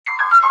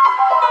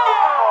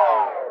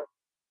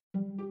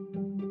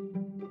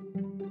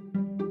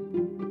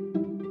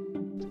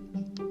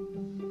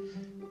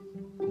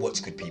What's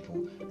good,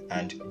 people,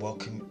 and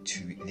welcome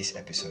to this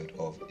episode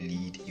of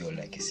Lead Your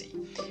Legacy.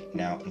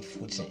 Now,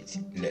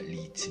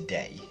 unfortunately,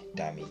 today,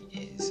 Dami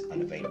is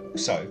unavailable,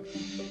 so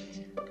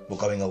we're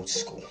going old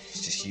school.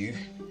 It's just you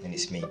and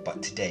it's me,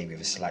 but today we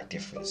have a slight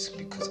difference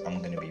because I'm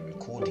going to be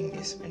recording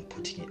this and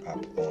putting it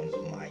up on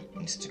my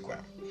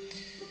Instagram.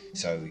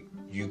 So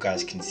you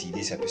guys can see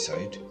this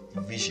episode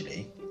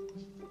visually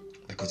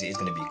because it is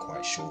going to be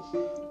quite short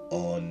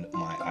on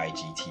my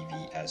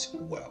IGTV as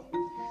well.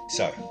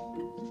 So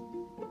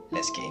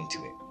let's get into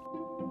it.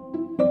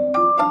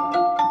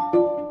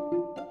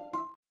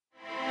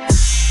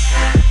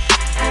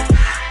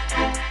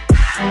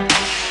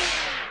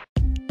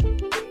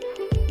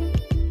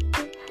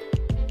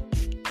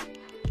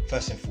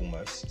 First and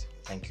foremost,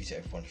 thank you to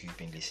everyone who's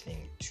been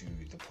listening to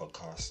the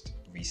podcast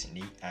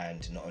recently,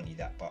 and not only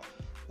that, but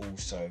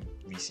also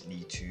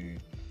recently to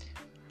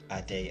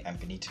Ade and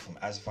Benita from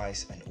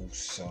Asvice, and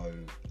also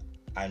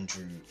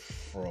Andrew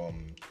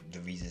from the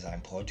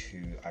Redesign Pod,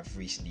 who I've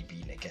recently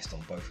been a guest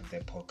on both of their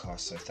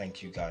podcasts. So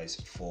thank you guys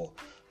for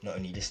not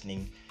only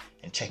listening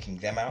and checking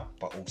them out,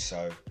 but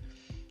also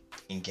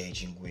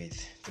engaging with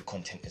the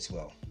content as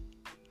well.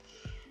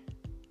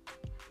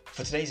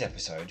 For today's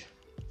episode,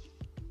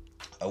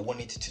 I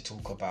wanted to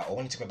go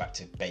back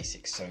to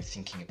basics. So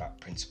thinking about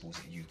principles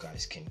that you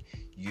guys can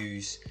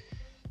use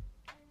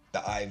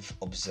that I've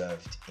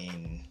observed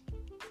in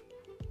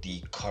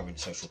the current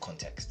social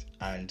context.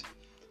 And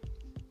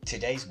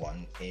today's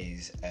one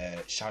is a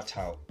shout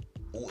out,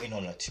 all in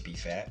honour, to be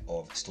fair,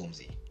 of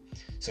Stormzy.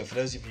 So for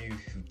those of you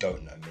who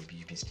don't know, maybe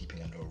you've been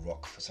sleeping under a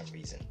rock for some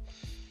reason.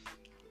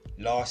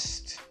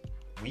 Last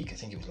week, I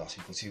think it was last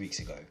week or 2 weeks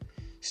ago,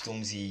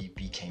 Stormzy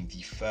became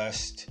the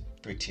first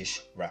black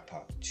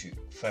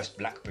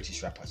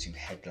British rapper to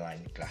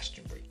headline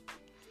Glastonbury.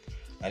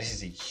 Now this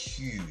is a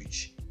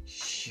huge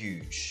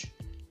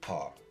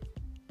part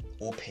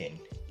or pin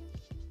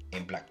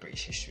in black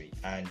British history,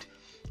 and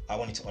I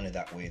wanted to honour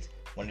that with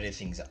one of the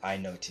things that I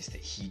noticed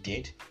that he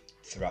did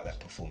throughout that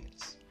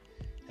performance,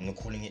 and I'm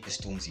calling it the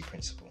Stormzy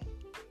principle,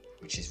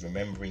 which is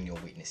remembering your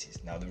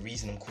witnesses. Now the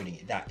reason I'm calling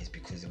it that is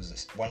because there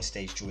was one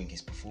stage during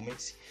his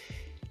performance,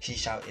 he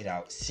shouted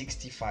out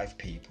 65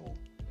 people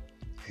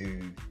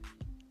who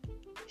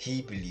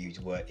he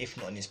believed were, if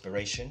not an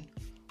inspiration,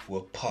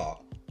 were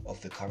part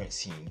of the current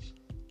scene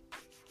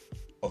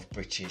of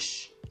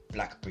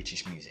black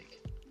British music.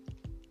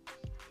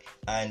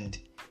 And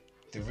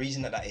the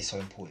reason that is so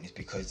important is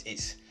because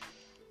it's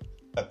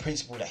a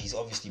principle that he's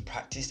obviously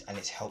practiced, and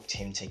it's helped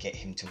him to get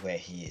him to where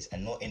he is,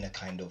 and not in a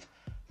kind of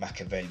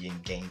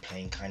Machiavellian game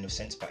playing kind of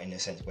sense, but in a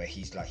sense where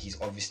he's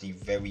obviously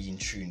very in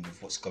tune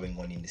with what's going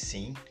on in the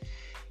scene.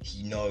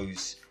 He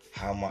knows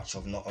how much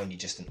of not only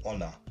just an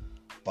honour,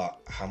 but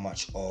how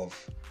much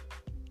of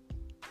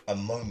a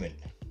moment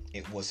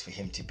it was for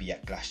him to be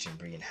at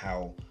Glastonbury, and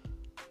how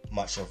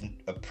much of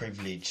a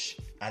privilege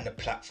and a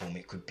platform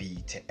it could be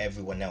to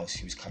everyone else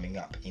who's coming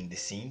up in the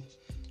scene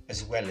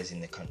as well as in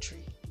the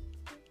country.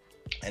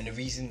 And the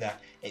reason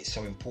that it's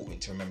so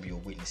important to remember your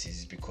witnesses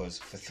is because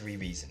for three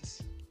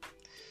reasons.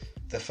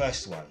 The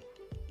first one,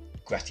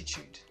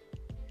 gratitude.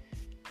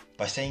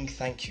 By saying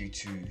thank you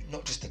to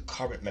not just the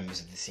current members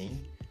of the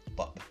scene,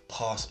 but the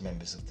past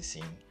members of the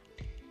scene,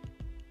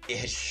 it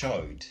has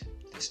showed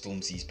that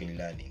Stormzy's been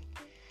learning.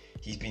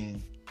 He's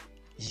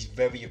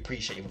very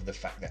appreciative of the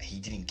fact that he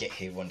didn't get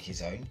here on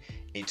his own.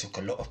 It took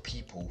a lot of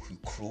people who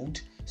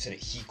crawled so that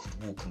he could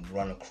walk and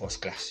run across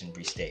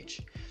Glastonbury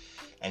stage.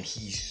 And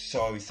he's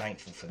so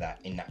thankful for that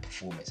in that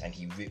performance, and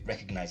he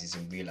recognises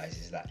and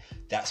realises that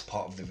that's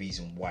part of the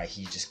reason why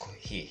he's just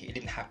here. It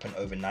didn't happen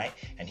overnight,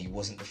 and he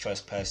wasn't the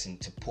first person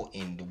to put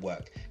in the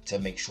work to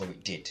make sure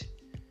it did.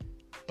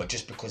 But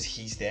just because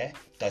he's there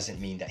doesn't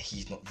mean that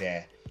he's not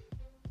there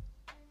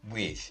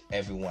with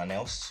everyone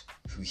else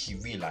who he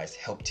realised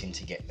helped him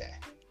to get there.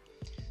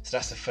 So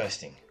that's the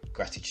first thing,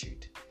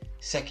 gratitude.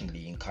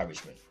 Secondly,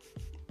 encouragement.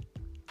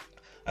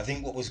 I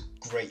think what was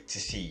great to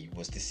see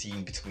was the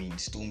scene between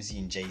Stormzy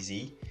and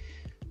Jay-Z,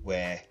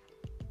 where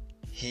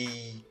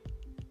he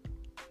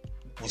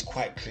was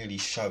quite clearly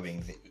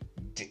showing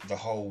the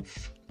whole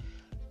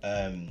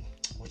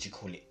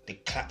the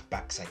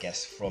clapbacks, I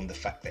guess, from the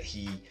fact that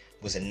he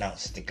was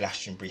announced as the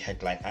Glastonbury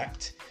headline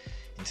act,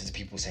 in terms of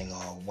people saying,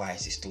 oh, why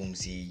is it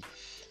Stormzy?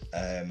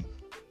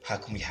 How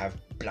can we have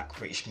black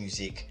British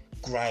music,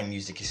 grime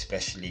music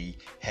especially,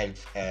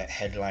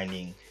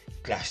 headlining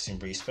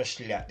Glastonbury,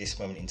 especially at this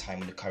moment in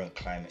time in the current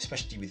climate,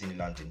 especially within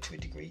London to a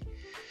degree.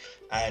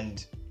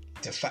 And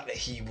the fact that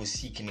he was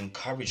seeking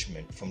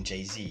encouragement from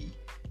Jay-Z,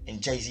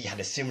 and Jay-Z had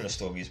a similar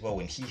story as well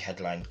when he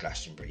headlined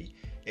Glastonbury.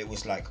 It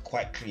was like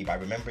quite clear, by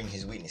remembering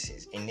his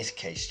witnesses, in this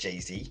case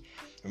Jay-Z,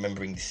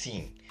 remembering the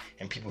scene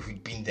and people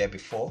who'd been there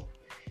before,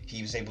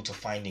 he was able to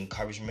find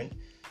encouragement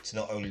to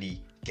not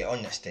only get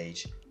on that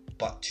stage,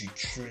 but to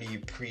truly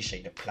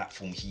appreciate the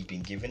platform he'd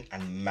been given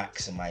and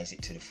maximise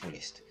it to the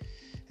fullest.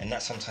 And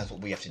that's sometimes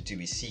what we have to do,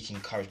 is seek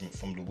encouragement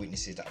from the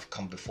witnesses that have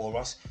come before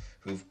us,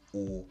 who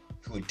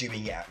are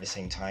doing it at the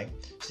same time,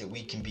 so that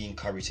we can be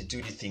encouraged to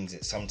do the things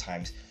that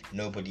sometimes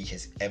nobody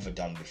has ever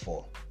done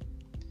before.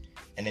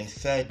 And then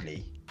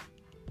thirdly,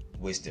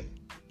 wisdom.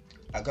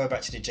 I go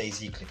back to the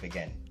Jay-Z clip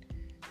again.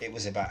 It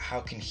was about how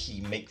can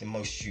he make the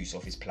most use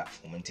of his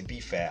platform. And to be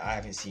fair, I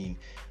haven't seen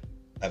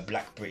a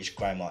black British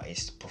grime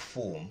artist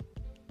perform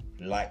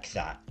like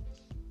that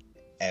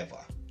ever.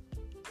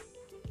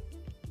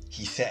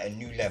 He set a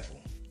new level.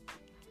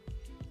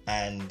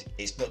 And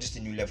it's not just a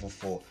new level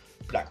for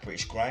black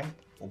British grime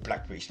or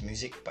black British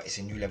music, but it's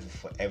a new level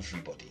for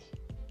everybody.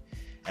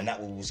 And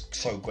that what was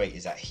so great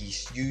is that he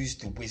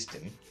used the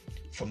wisdom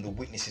from the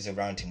witnesses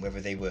around him, whether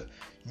they were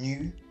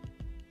new,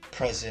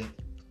 present,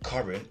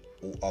 current,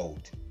 or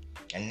old.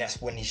 And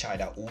that's when he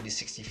shouted out all the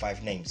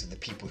 65 names of the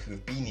people who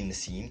have been in the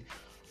scene,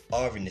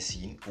 are in the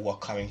scene, or are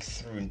coming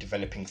through and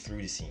developing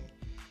through the scene.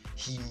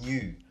 He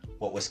knew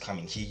what was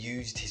coming. He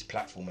used his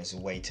platform as a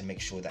way to make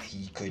sure that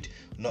he could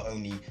not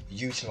only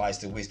utilize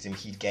the wisdom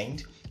he'd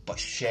gained, but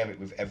share it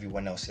with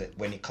everyone else, so that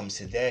when it comes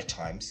to their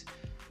times,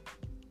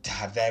 to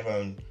have their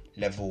own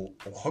level,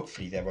 or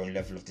hopefully their own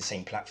level of the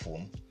same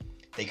platform,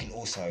 they can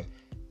also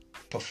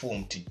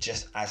perform to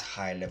just as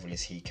high a level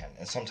as he can.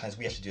 And sometimes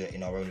we have to do it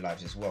in our own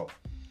lives as well.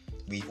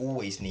 We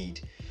always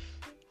need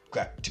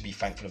to be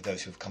thankful of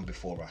those who have come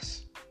before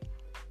us,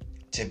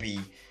 to be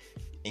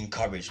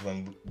encouraged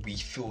when we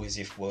feel as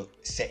if we're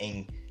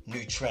setting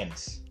new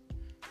trends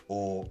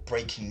or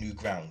breaking new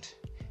ground.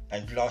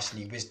 And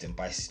lastly, wisdom,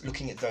 by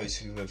looking at those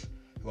who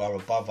are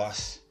above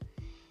us,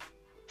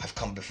 have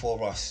come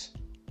before us,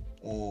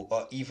 or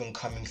are even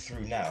coming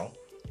through now,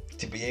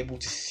 to be able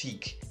to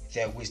seek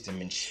their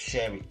wisdom and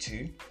share it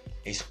too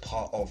is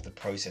part of the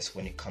process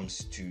when it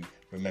comes to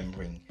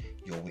remembering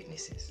your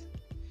witnesses.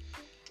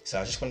 So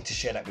I just wanted to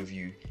share that with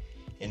you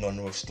in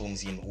honour of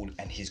Stormzy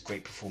and his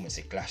great performance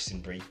at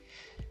Glastonbury.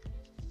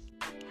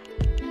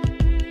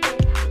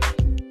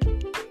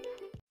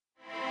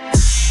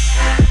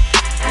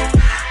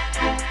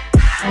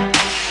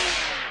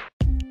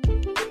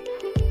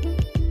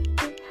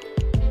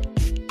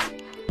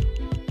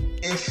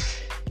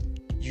 If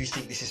you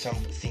think this is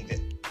something that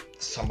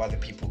some other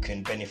people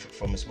can benefit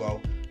from as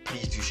well,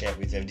 please do share it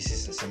with them. This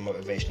is some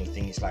motivational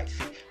thing. It's like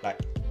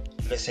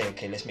let's say,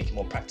 okay, let's make it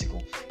more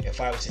practical.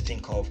 If I was to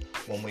think of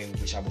one way in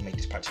which I would make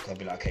this practical, I'd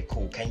be like, okay,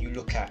 cool. Can you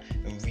look at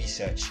and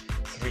research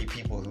 3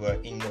 people who are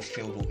in your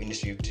field or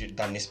industry who've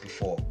done this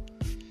before?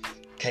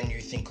 Can you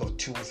think of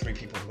 2 or 3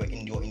 people who are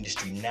in your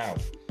industry now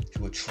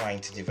who are trying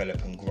to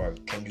develop and grow?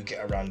 Can you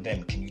get around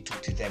them? Can you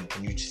talk to them?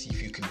 Can you see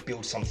if you can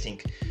build something?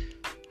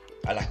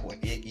 I like what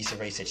Issa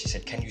Rae said. She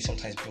said, can you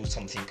sometimes build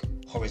something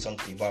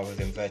horizontally rather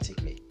than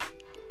vertically?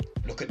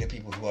 Look at the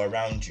people who are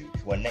around you,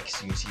 who are next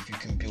to you, and see if you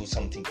can build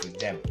something with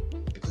them,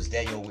 because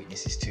they're your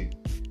witnesses too.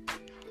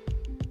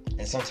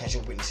 And sometimes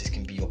your witnesses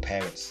can be your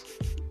parents,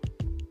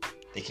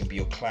 they can be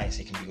your clients,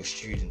 they can be your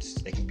students,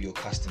 they can be your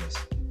customers.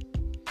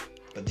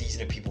 But these are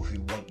the people who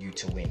want you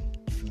to win,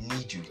 who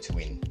need you to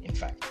win, in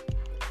fact.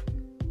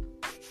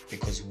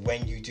 Because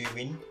when you do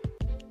win,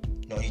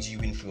 not only do you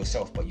win for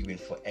yourself, but you win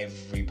for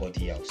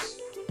everybody else.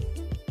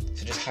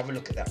 So just have a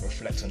look at that,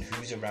 reflect on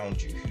who's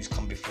around you, who's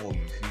come before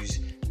you, who's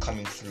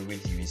coming through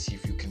with you, and see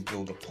if you can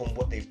build upon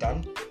what they've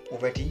done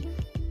already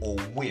or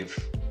with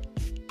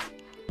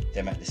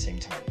them at the same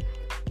time.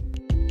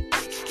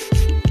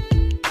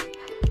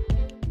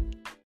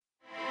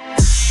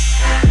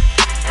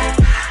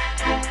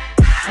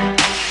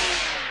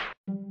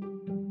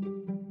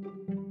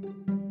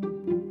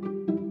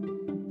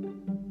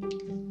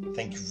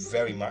 Thank you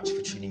very much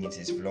for tuning into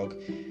this vlog.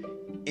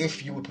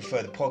 If you would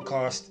prefer the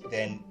podcast,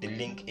 then the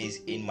link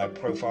is in my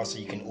profile, so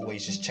you can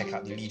always just check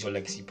out the Lead Your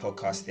Legacy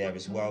podcast there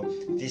as well.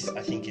 This,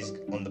 I think, is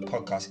on the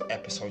podcast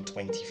episode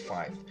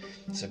 25,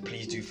 so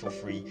please do feel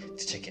free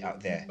to check it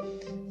out there.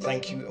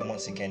 Thank you, and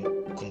once again,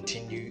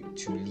 continue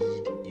to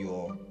lead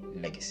your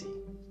legacy.